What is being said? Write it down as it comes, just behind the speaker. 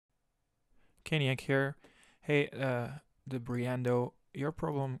Kaniak here. Hey, the Briando, your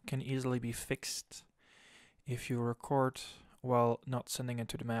problem can easily be fixed if you record while not sending it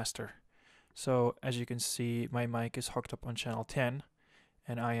to the master. So as you can see, my mic is hooked up on channel 10,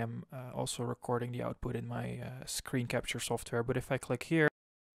 and I am also recording the output in my screen capture software. But if I click here,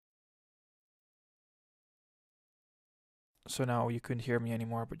 so now you couldn't hear me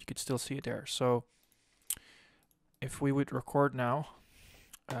anymore, but you could still see it there. So if we would record now,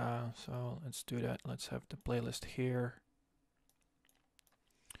 so let's do that. Let's have the playlist here.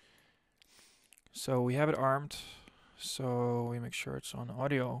 So we have it armed, so we make sure it's on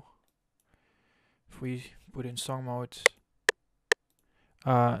audio. If we put in song mode,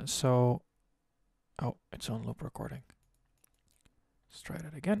 oh, it's on loop recording. Let's try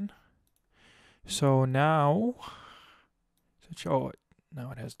that again. So now,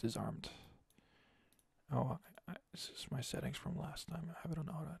 now it has disarmed. Oh, this is my settings from last time. I have it on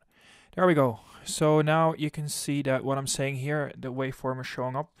auto. There we go. So now you can see that what I'm saying here, the waveform is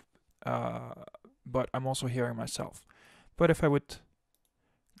showing up, but I'm also hearing myself. But if I would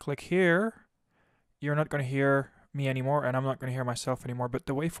click here, you're not going to hear me anymore, and I'm not going to hear myself anymore, but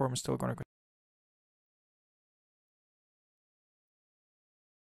the waveform is still going to go.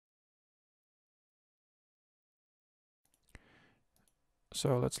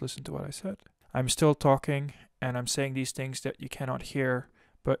 So let's listen to what I said. I'm still talking, and I'm saying these things that you cannot hear,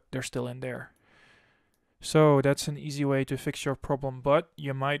 but they're still in there. So that's an easy way to fix your problem, but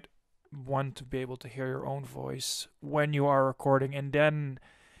you might want to be able to hear your own voice when you are recording, and then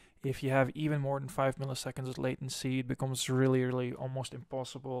if you have even more than 5 milliseconds of latency, it becomes really almost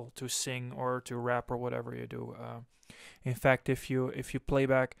impossible to sing or to rap or whatever you do. In fact, if you play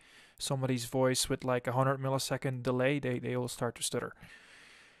back somebody's voice with like 100 millisecond delay, they will start to stutter.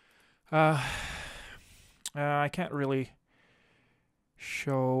 I can't really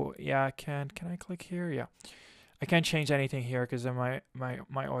show. Yeah, I can. Can I click here? Yeah, I can't change anything here because then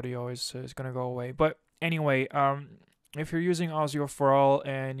my audio is gonna go away. But anyway, if you're using Audio for All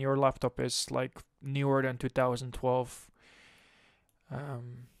and your laptop is like newer than 2012,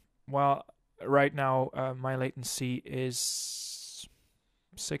 well, right now my latency is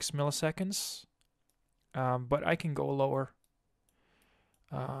 6 milliseconds, but I can go lower.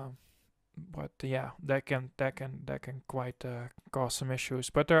 But yeah, that can quite cause some issues.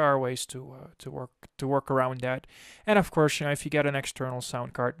 But there are ways to work around that. And of course, if you get an external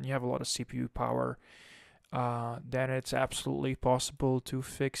sound card and you have a lot of CPU power, then it's absolutely possible to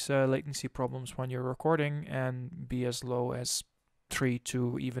fix latency problems when you're recording and be as low as 3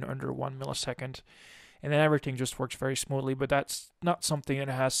 to even under 1 millisecond, and then everything just works very smoothly. But that's not something that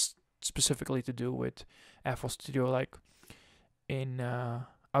has specifically to do with FL Studio. Like in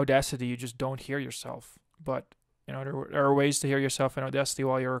Audacity, you just don't hear yourself, but there are ways to hear yourself in Audacity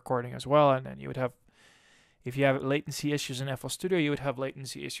while you're recording as well, and then you would have, if you have latency issues in FL Studio, you would have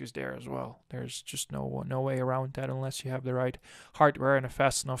latency issues there as well. There's just no way around that unless you have the right hardware and a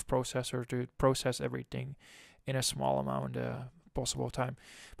fast enough processor to process everything in a small amount possible time.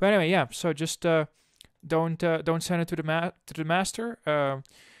 But anyway, yeah. So just don't send it to the master.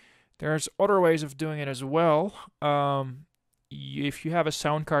 There's other ways of doing it as well. If you have a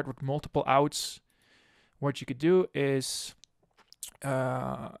sound card with multiple outs, what you could do is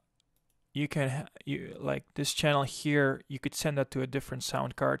you can like this channel here, you could send that to a different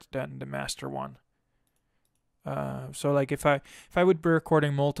sound card than the master one. So like if I would be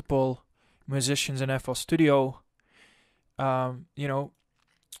recording multiple musicians in FL Studio,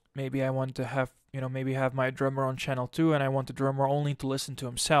 maybe I want to have maybe have my drummer on channel 2 and I want the drummer only to listen to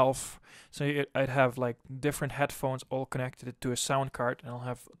himself. So I'd have like different headphones all connected to a sound card, and I'll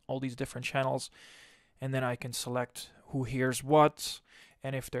have all these different channels, and then I can select who hears what.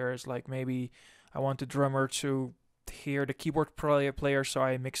 And if there's like maybe I want the drummer to hear the keyboard player, so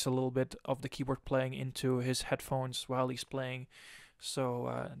I mix a little bit of the keyboard playing into his headphones while he's playing.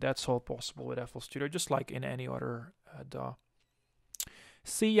 So that's all possible with FL Studio, just like in any other DAW.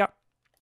 See ya!